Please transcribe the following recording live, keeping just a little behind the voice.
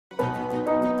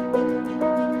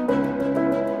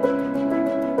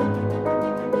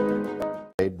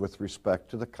with respect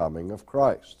to the coming of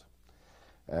Christ.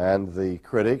 And the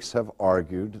critics have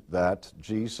argued that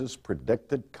Jesus'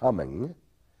 predicted coming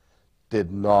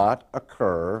did not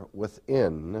occur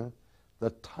within the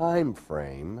time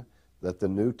frame that the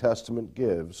New Testament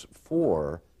gives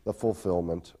for the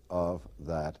fulfillment of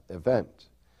that event.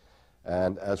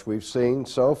 And as we've seen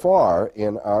so far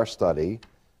in our study,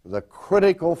 the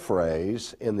critical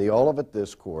phrase in the Olivet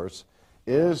Discourse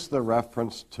is the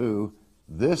reference to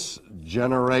this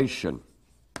generation,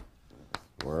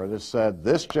 where it is said,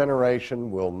 this generation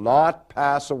will not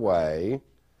pass away,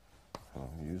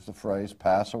 I'll use the phrase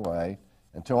pass away,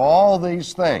 until all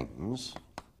these things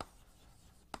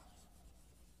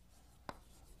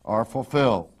are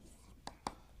fulfilled.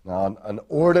 Now, an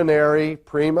ordinary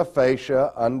prima facie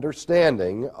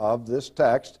understanding of this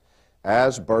text,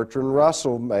 as Bertrand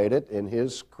Russell made it in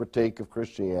his critique of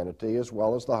Christianity, as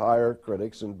well as the higher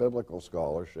critics in biblical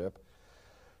scholarship,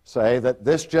 say that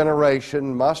this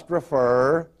generation must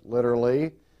refer,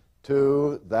 literally,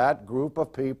 to that group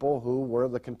of people who were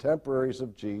the contemporaries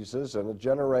of Jesus, and a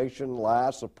generation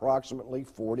lasts approximately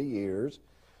 40 years,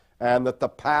 and that the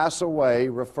pass away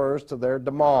refers to their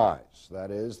demise. That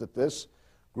is, that this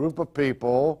group of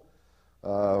people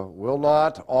will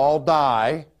not all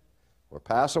die or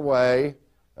pass away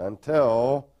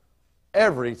until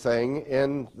everything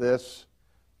in this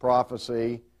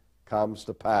prophecy comes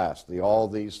to pass. The all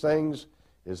these things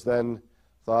is then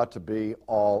thought to be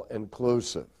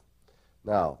all-inclusive.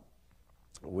 Now,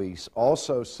 we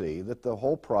also see that the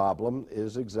whole problem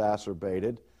is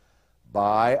exacerbated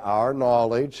by our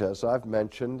knowledge, as I've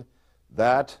mentioned,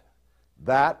 that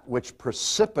which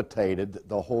precipitated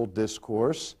the whole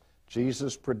discourse,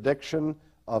 Jesus' prediction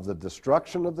of the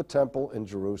destruction of the temple in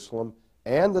Jerusalem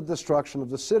and the destruction of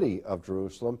the city of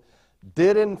Jerusalem,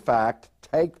 did in fact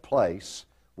take place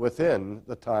within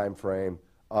the time frame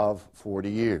of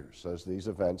 40 years, as these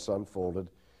events unfolded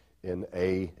in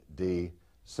A.D.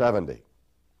 70.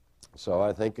 So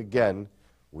I think, again,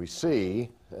 we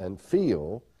see and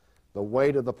feel the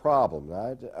weight of the problem.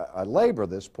 I labor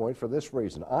this point for this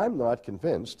reason. I'm not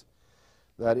convinced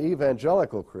that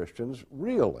evangelical Christians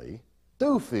really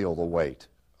do feel the weight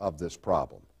of this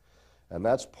problem. And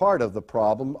that's part of the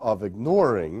problem of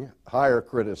ignoring higher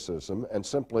criticism and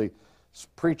simply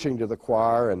preaching to the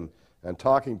choir and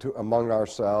talking among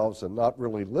ourselves and not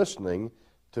really listening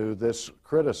to this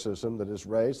criticism that is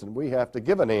raised. And we have to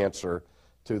give an answer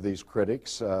to these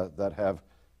critics that have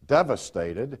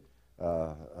devastated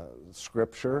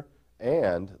Scripture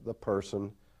and the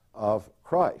person of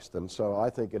Christ. And so I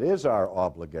think it is our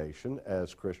obligation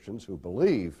as Christians who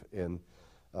believe in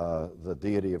the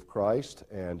deity of Christ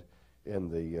and in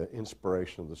the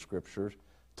inspiration of the Scriptures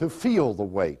to feel the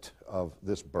weight of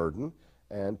this burden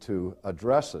and to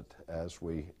address it as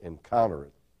we encounter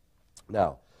it.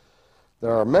 Now,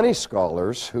 there are many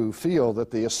scholars who feel that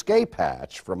the escape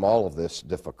hatch from all of this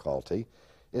difficulty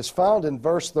is found in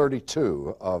verse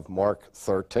 32 of Mark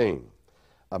 13.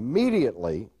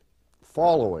 Immediately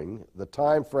following the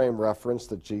time frame reference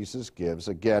that Jesus gives,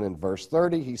 again in verse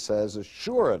 30, he says,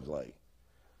 "Assuredly,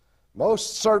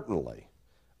 most certainly,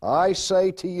 I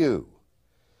say to you,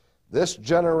 this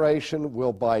generation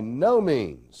will by no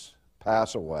means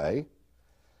pass away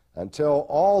until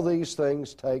all these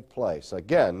things take place."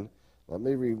 Again, let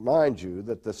me remind you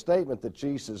that the statement that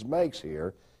Jesus makes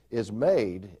here is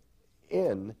made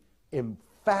in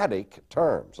emphatic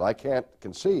terms. I can't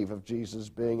conceive of Jesus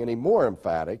being any more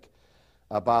emphatic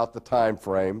about the time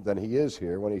frame than he is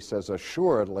here when he says,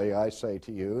 "Assuredly, I say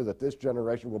to you that this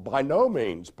generation will by no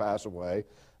means pass away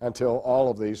until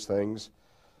all of these things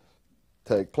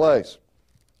take place."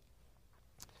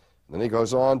 And then he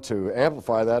goes on to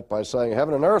amplify that by saying,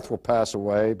 "Heaven and earth will pass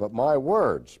away, but my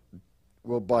words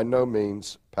will by no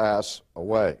means pass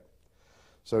away."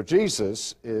 So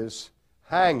Jesus is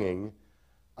hanging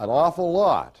an awful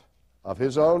lot of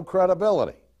his own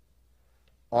credibility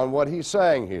on what he's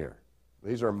saying here.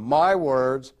 These are my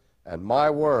words, and my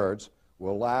words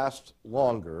will last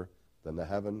longer than the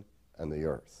heaven and the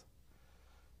earth.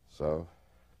 So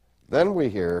then we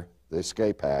hear the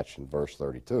escape hatch in verse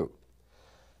 32.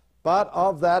 "But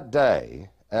of that day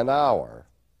and hour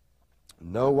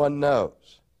no one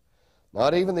knows,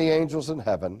 not even the angels in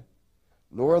heaven,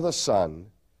 nor the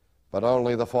Son, but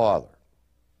only the Father."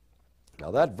 Now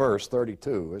that verse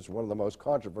 32 is one of the most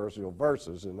controversial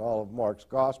verses in all of Mark's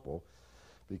gospel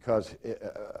because,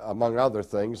 among other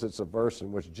things, it's a verse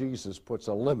in which Jesus puts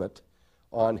a limit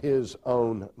on his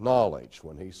own knowledge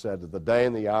when he said that the day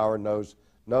and the hour knows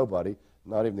nobody,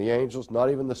 not even the angels, not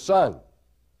even the Son,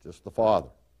 just the Father.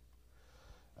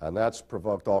 And that's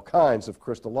provoked all kinds of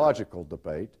Christological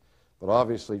debate. But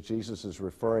obviously Jesus is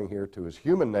referring here to his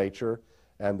human nature,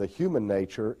 and the human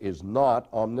nature is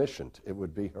not omniscient. It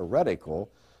would be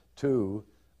heretical to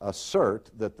assert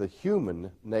that the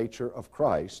human nature of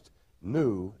Christ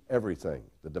knew everything.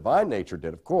 The divine nature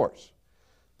did, of course,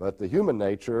 but the human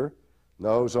nature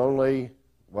knows only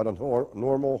what a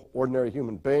normal, ordinary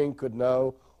human being could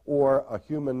know, or a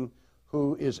human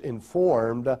who is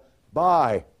informed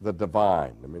by the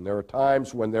divine. I mean, there are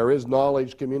times when there is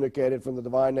knowledge communicated from the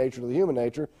divine nature to the human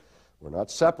nature. We're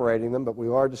not separating them, but we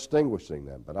are distinguishing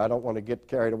them. But I don't want to get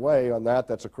carried away on that.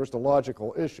 That's a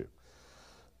Christological issue.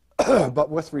 But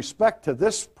with respect to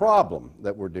this problem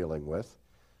that we're dealing with,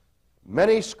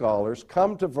 many scholars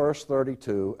come to verse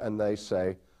 32 and they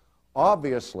say,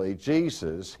 obviously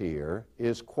Jesus here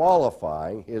is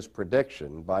qualifying his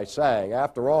prediction by saying,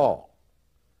 after all,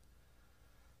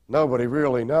 nobody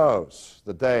really knows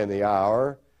the day and the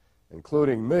hour,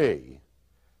 including me.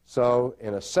 So,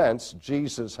 in a sense,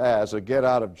 Jesus has a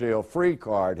get-out-of-jail-free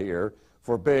card here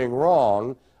for being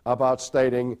wrong about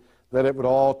stating that it would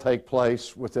all take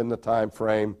place within the time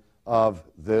frame of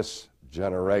this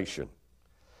generation.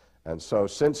 And so,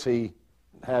 since he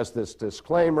has this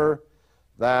disclaimer,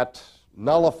 that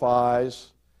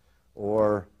nullifies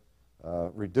or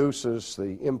reduces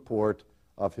the import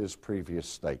of his previous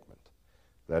statement,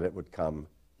 that it would come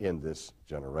in this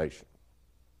generation.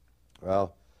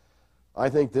 Well, I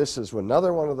think this is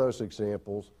another one of those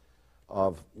examples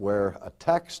of where a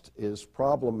text is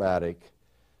problematic.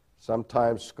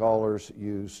 Sometimes scholars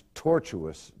use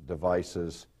tortuous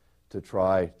devices to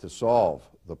try to solve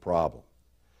the problem.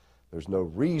 There's no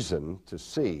reason to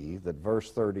see that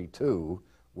verse 32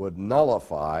 would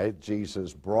nullify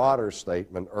Jesus' broader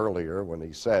statement earlier when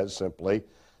he says simply,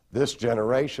 this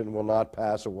generation will not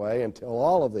pass away until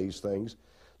all of these things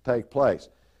take place.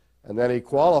 And then he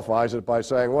qualifies it by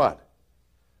saying what?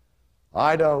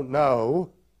 I don't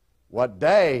know what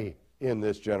day in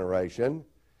this generation.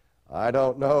 I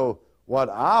don't know what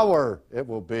hour it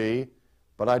will be,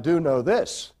 but I do know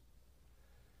this.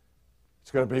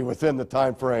 It's going to be within the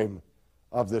time frame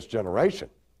of this generation.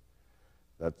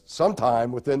 That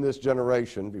sometime within this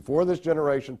generation, before this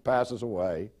generation passes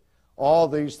away, all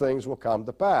these things will come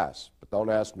to pass. But don't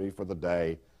ask me for the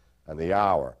day and the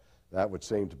hour. That would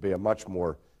seem to be a much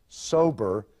more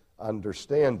sober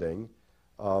understanding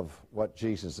of what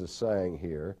Jesus is saying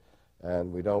here.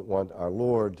 And we don't want our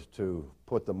Lord to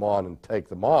put them on and take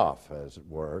them off, as it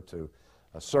were, to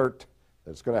assert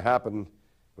that it's going to happen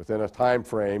within a time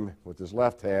frame with his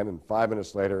left hand, and 5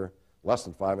 minutes later, less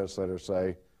than 5 minutes later,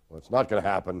 say, well, it's not going to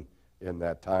happen in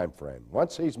that time frame.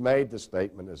 Once he's made the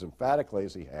statement as emphatically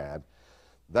as he had,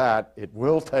 that it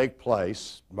will take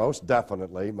place, most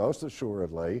definitely, most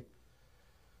assuredly,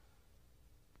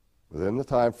 within the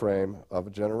time frame of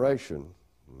a generation,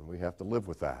 we have to live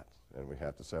with that. And we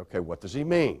have to say, okay, what does he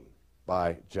mean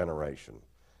by generation?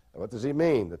 And what does he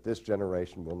mean that this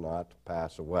generation will not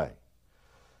pass away?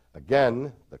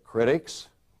 Again, the critics,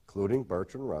 including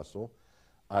Bertrand Russell,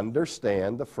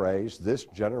 understand the phrase this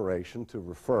generation to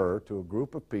refer to a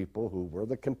group of people who were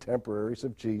the contemporaries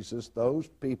of Jesus, those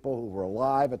people who were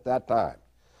alive at that time,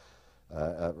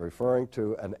 referring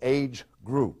to an age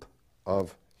group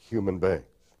of human beings.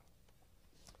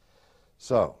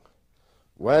 So,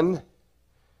 when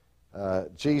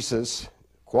Jesus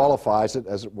qualifies it,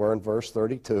 as it were, in verse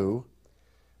 32,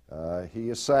 he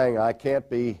is saying, I can't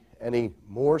be any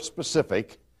more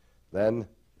specific than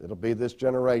it'll be this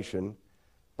generation,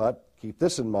 but keep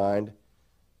this in mind,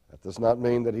 that does not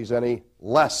mean that he's any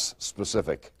less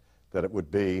specific that it would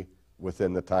be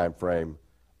within the time frame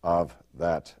of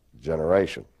that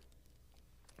generation.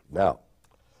 Now,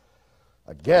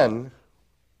 again,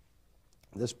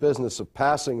 this business of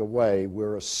passing away,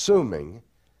 we're assuming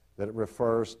that it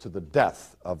refers to the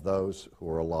death of those who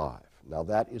are alive. Now,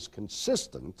 that is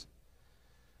consistent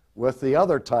with the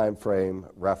other time frame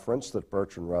reference that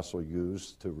Bertrand Russell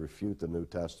used to refute the New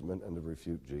Testament and to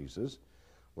refute Jesus,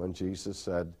 when Jesus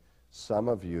said, some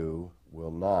of you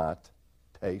will not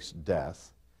taste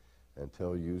death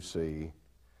until you see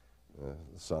the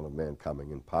Son of Man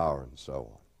coming in power, and so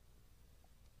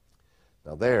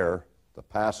on. Now there, the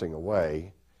passing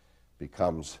away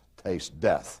becomes taste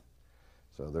death.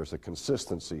 So there's a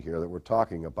consistency here that we're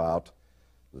talking about,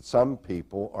 that some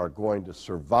people are going to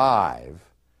survive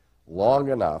long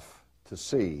enough to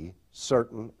see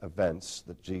certain events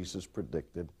that Jesus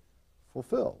predicted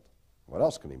fulfilled. What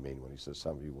else can he mean when he says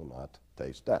some of you will not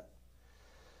taste death?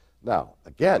 Now,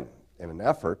 again, in an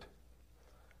effort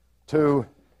to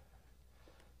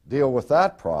deal with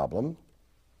that problem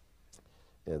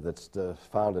that's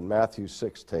found in Matthew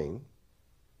 16,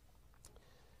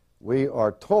 we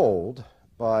are told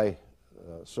by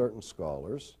certain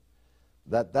scholars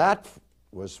that that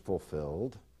was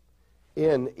fulfilled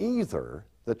in either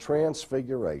the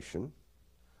transfiguration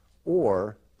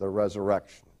or the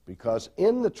resurrection. Because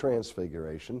in the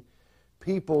transfiguration,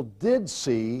 people did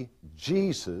see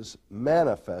Jesus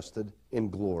manifested in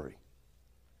glory.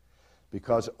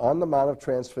 Because on the Mount of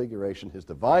Transfiguration, his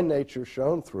divine nature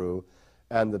shone through,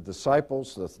 and the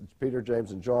disciples, Peter,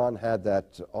 James, and John, had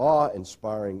that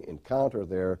awe-inspiring encounter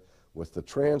there with the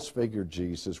transfigured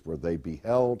Jesus where they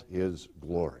beheld his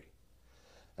glory.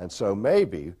 And so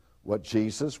maybe what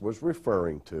Jesus was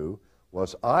referring to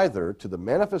was either to the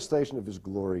manifestation of his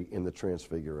glory in the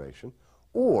transfiguration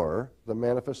or the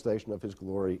manifestation of his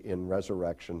glory in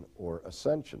resurrection or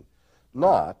ascension,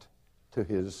 not to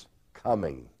his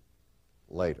coming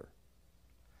later.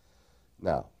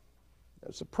 Now,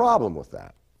 there's a problem with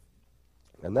that,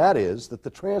 and that is that the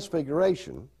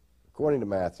transfiguration, according to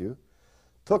Matthew,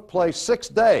 took place 6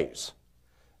 days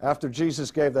after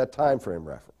Jesus gave that time frame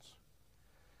reference,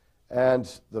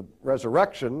 and the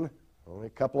resurrection only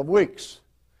a couple of weeks,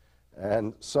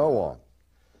 and so on.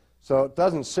 So it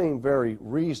doesn't seem very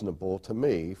reasonable to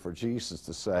me for Jesus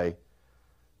to say,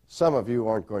 some of you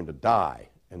aren't going to die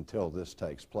until this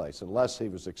takes place, unless he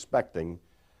was expecting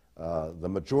the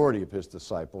majority of his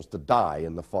disciples to die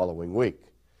in the following week.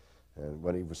 And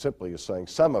when he was simply saying,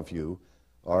 some of you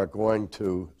are going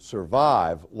to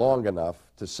survive long enough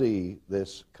to see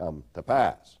this come to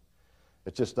pass.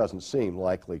 It just doesn't seem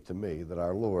likely to me that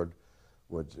our Lord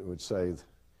would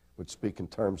speak in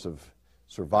terms of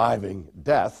surviving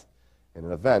death in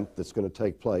an event that's going to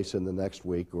take place in the next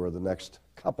week or the next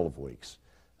couple of weeks,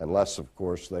 unless, of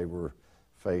course, they were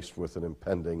faced with an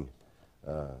impending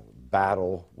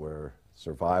battle where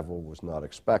survival was not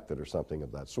expected or something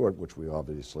of that sort, which we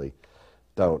obviously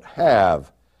don't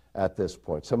have at this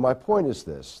point. So my point is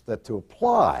this, that to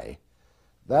apply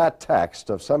that text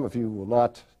of some of you will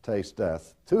not taste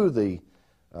death to the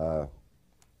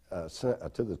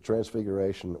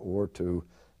transfiguration or to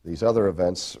these other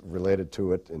events related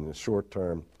to it in the short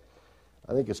term,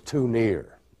 I think it's too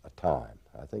near a time.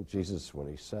 I think Jesus, when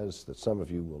he says that some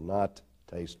of you will not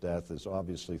taste death, is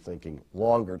obviously thinking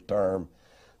longer term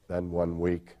than 1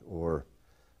 week or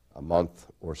a month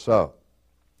or so.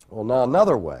 Well, now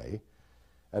another way,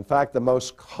 in fact the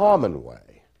most common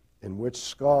way in which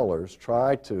scholars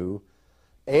try to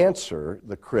answer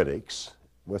the critics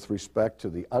with respect to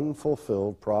the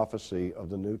unfulfilled prophecy of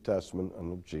the New Testament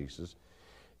and of Jesus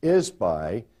is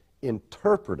by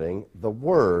interpreting the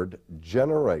word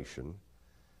generation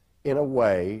in a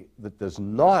way that does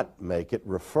not make it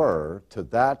refer to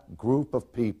that group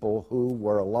of people who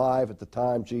were alive at the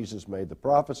time Jesus made the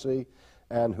prophecy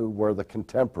and who were the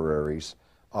contemporaries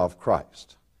of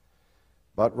Christ.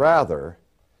 But rather,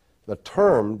 the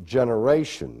term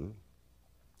generation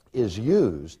is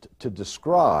used to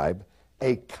describe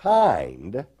a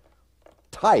kind,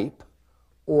 type,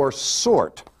 or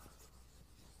sort.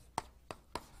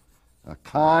 A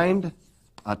kind,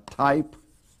 a type,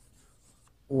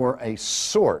 or a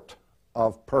sort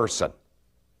of person.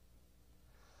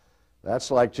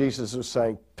 That's like Jesus was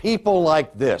saying, people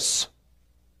like this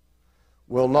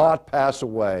will not pass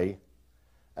away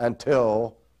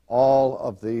until all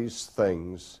of these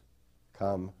things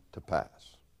come to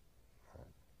pass.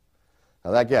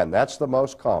 Now again, that's the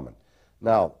most common.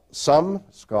 Now, some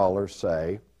scholars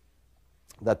say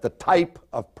that the type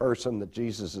of person that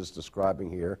Jesus is describing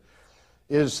here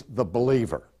is the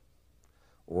believer,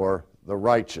 or the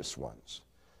righteous ones.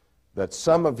 That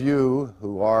some of you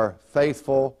who are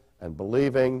faithful and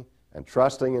believing and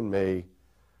trusting in me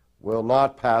will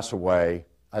not pass away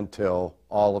until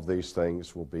all of these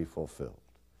things will be fulfilled.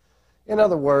 In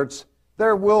other words,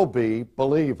 there will be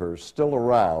believers still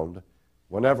around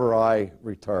whenever I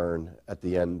return at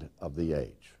the end of the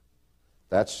age.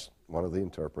 That's one of the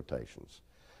interpretations.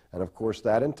 And of course,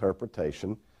 that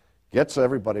interpretation gets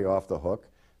everybody off the hook,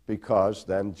 because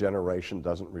then generation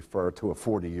doesn't refer to a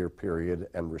 40-year period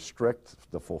and restrict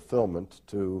the fulfillment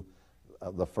to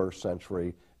the first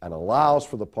century and allows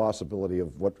for the possibility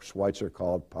of what Schweitzer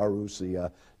called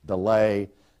parousia, delay,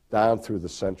 down through the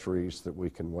centuries that we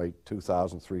can wait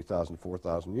 2,000, 3,000,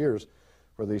 4,000 years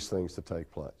for these things to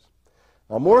take place.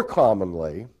 Now, more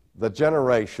commonly, the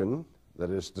generation that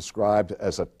is described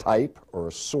as a type or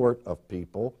a sort of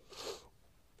people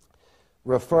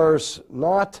refers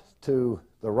not to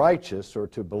the righteous or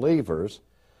to believers,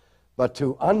 but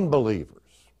to unbelievers,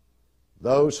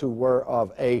 those who were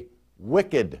of a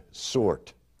wicked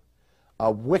sort,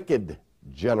 a wicked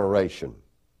generation.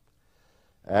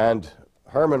 And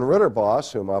Herman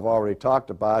Ritterboss, whom I've already talked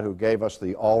about, who gave us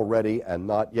the already and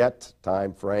not yet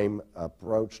time frame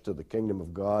approach to the kingdom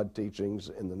of God teachings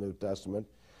in the New Testament,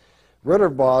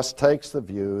 Ritterboss takes the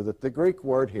view that the Greek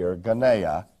word here,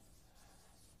 geneia,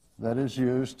 that is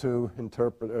used to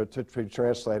interpret or to be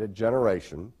translated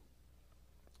generation,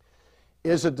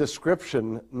 is a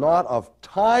description not of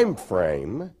time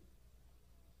frame,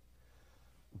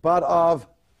 but of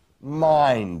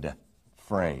mind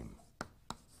frame.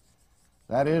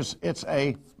 That is, it's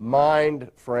a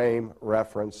mind frame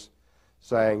reference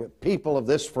saying people of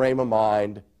this frame of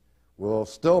mind will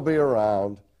still be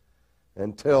around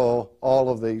until all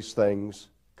of these things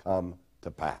come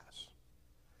to pass.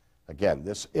 Again,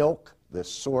 this ilk, this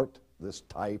sort, this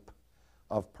type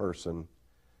of person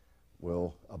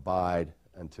will abide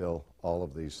until all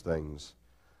of these things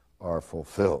are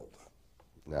fulfilled.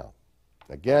 Now,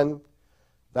 again,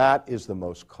 that is the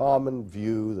most common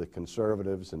view that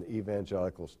conservatives and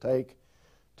evangelicals take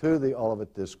to the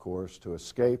Olivet Discourse to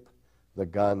escape the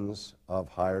guns of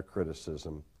higher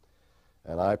criticism.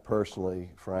 And I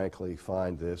personally, frankly,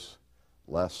 find this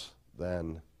less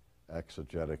than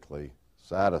exegetically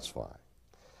satisfying.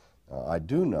 I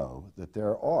do know that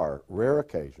there are rare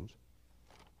occasions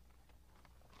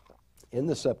in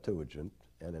the Septuagint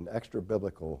and in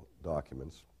extra-biblical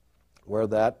documents where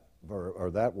that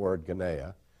word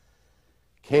geneia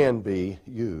can be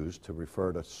used to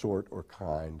refer to sort or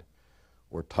kind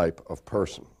or type of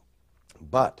person.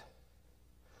 But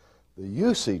the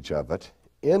usage of it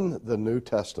in the New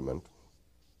Testament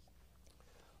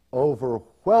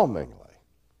overwhelmingly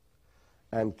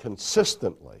and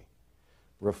consistently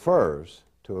refers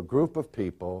to a group of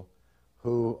people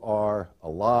who are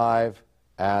alive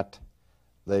at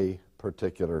the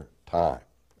particular time.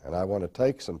 And I want to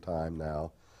take some time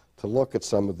now to look at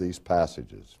some of these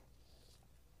passages.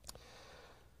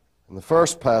 And the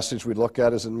first passage we look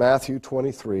at is in Matthew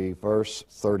 23, verse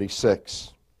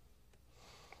 36.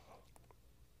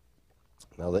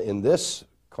 Now, in this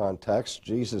context,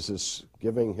 Jesus is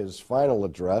giving his final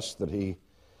address that he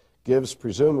gives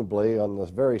presumably on the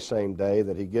very same day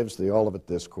that he gives the Olivet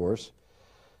Discourse.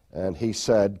 And he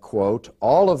said, quote,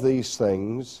 "All of these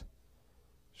things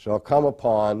shall come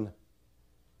upon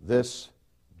this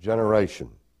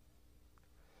generation."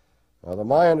 Now, to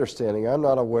my understanding, I'm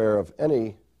not aware of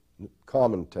any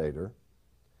commentator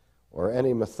or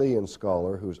any Matthean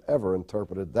scholar who's ever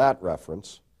interpreted that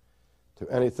reference to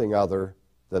anything other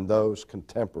than those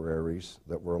contemporaries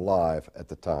that were alive at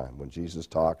the time when Jesus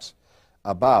talks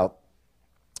about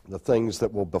the things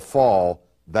that will befall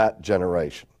that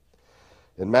generation.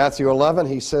 In Matthew 11,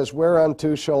 he says,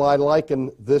 "Whereunto shall I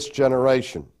liken this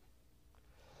generation?"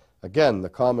 Again, the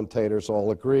commentators all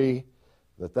agree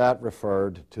that that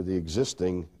referred to the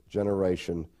existing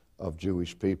generation of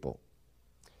Jewish people.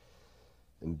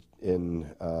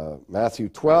 In Matthew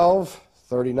 12,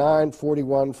 39,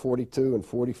 41, 42, and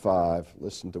 45,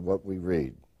 listen to what we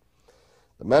read.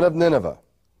 "The men of Nineveh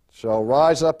shall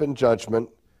rise up in judgment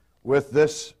with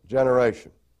this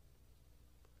generation."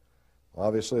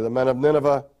 Obviously, the men of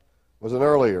Nineveh were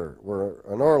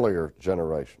an earlier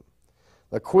generation.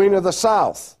 "The queen of the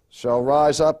south shall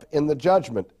rise up in the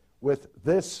judgment with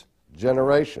this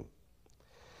generation.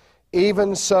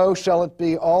 Even so shall it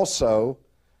be also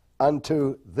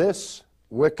unto this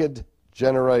wicked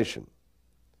generation."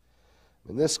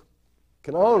 And this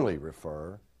can only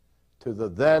refer to the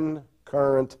then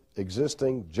current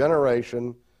existing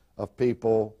generation of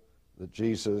people that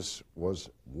Jesus was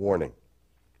warning.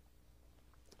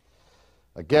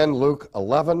 Again, Luke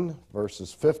 11,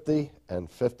 verses 50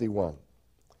 and 51.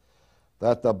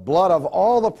 "That the blood of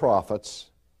all the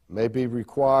prophets may be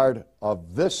required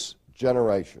of this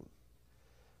generation."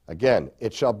 Again,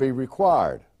 it shall be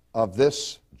required of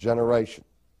this generation.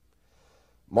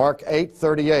 Mark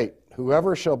 8:38,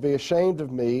 "Whoever shall be ashamed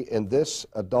of me in this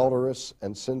adulterous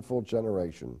and sinful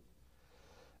generation."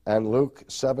 And Luke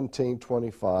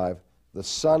 17:25, "The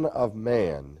Son of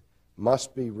Man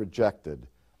must be rejected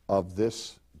of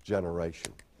this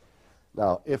generation."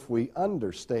 Now, if we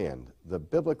understand the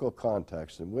biblical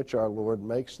context in which our Lord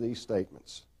makes these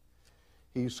statements,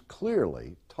 he's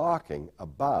clearly talking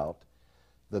about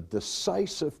the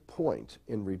decisive point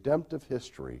in redemptive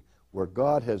history where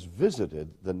God has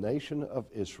visited the nation of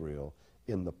Israel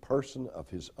in the person of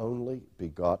his only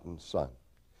begotten Son.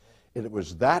 And it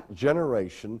was that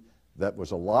generation that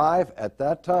was alive at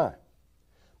that time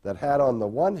that had on the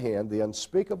one hand the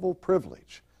unspeakable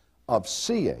privilege of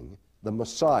seeing the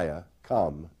Messiah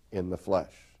come in the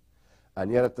flesh.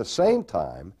 And yet at the same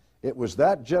time, it was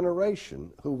that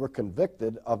generation who were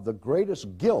convicted of the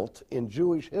greatest guilt in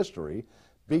Jewish history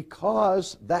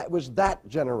because that was that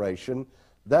generation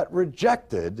that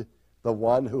rejected the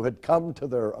one who had come to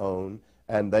their own,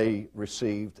 and they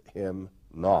received him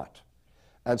not.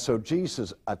 And so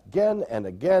Jesus again and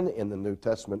again in the New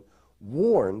Testament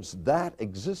warns that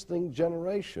existing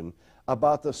generation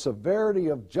about the severity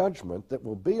of judgment that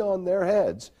will be on their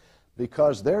heads,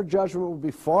 because their judgment will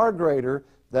be far greater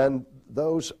than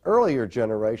those earlier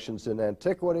generations in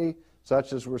antiquity,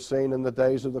 such as were seen in the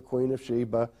days of the Queen of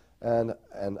Sheba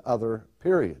and other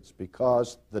periods,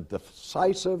 because the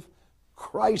decisive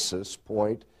crisis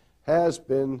point has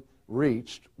been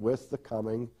reached with the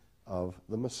coming of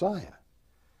the Messiah.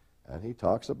 And he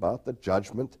talks about the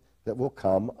judgment that will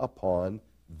come upon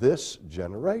this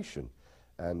generation.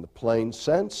 And the plain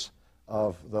sense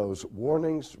of those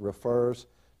warnings refers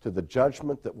to the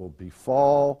judgment that will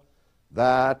befall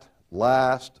that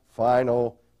last,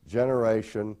 final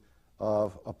generation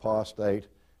of apostate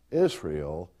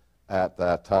Israel at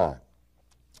that time.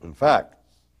 In fact,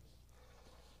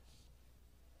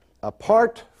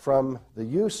 apart from the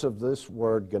use of this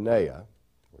word genea,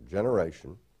 or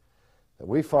generation, that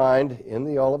we find in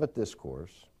the Olivet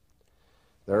Discourse,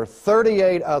 there are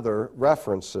 38 other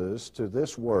references to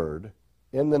this word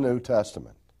in the New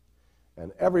Testament,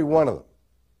 and every one of them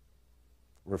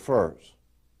refers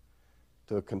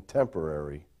to a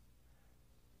contemporary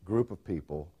group of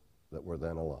people that were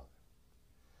then alive.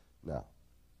 Now,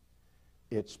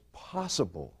 it's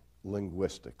possible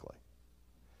linguistically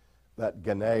that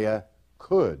genea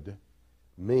could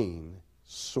mean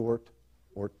sort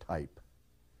or type,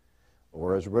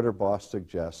 or as Ritterboss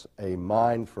suggests, a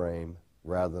mind frame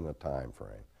rather than a time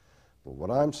frame. But what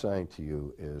I'm saying to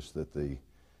you is that the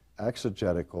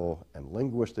exegetical and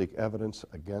linguistic evidence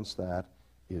against that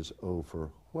is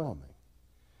overwhelming.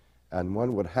 And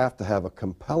one would have to have a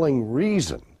compelling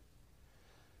reason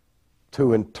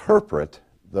to interpret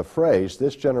the phrase,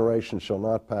 "This generation shall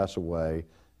not pass away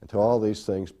until all these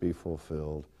things be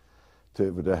fulfilled."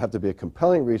 There would have to be a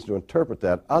compelling reason to interpret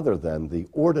that other than the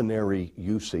ordinary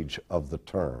usage of the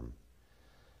term.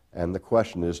 And the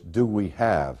question is, do we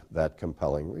have that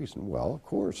compelling reason? Well, of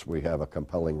course we have a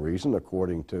compelling reason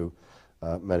according to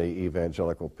many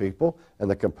evangelical people, and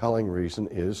the compelling reason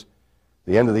is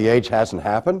the end of the age hasn't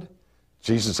happened,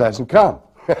 Jesus hasn't come.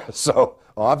 So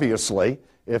obviously,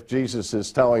 if Jesus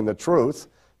is telling the truth,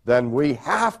 then we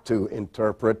have to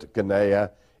interpret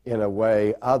genea in a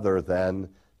way other than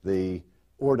the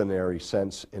ordinary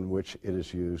sense in which it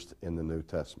is used in the New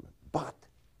Testament. But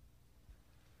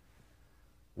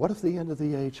what if the end of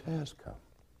the age has come?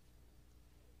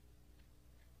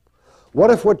 What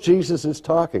if what Jesus is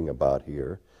talking about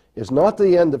here is not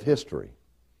the end of history,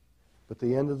 but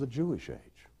the end of the Jewish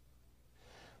age?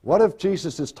 What if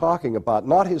Jesus is talking about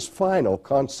not his final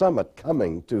consummate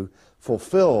coming to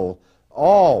fulfill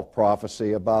all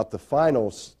prophecy about the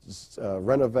final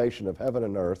renovation of heaven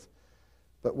and earth,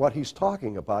 but what he's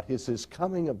talking about is his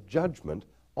coming of judgment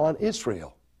on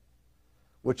Israel,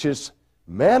 which is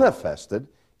manifested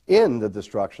in the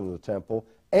destruction of the temple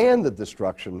and the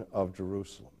destruction of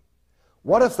Jerusalem?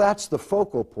 What if that's the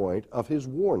focal point of his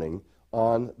warning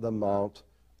on the Mount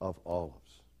of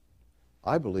Olives?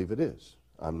 I believe it is.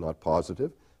 I'm not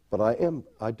positive, but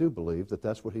I do believe that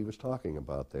that's what he was talking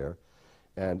about there.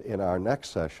 And in our next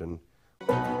session...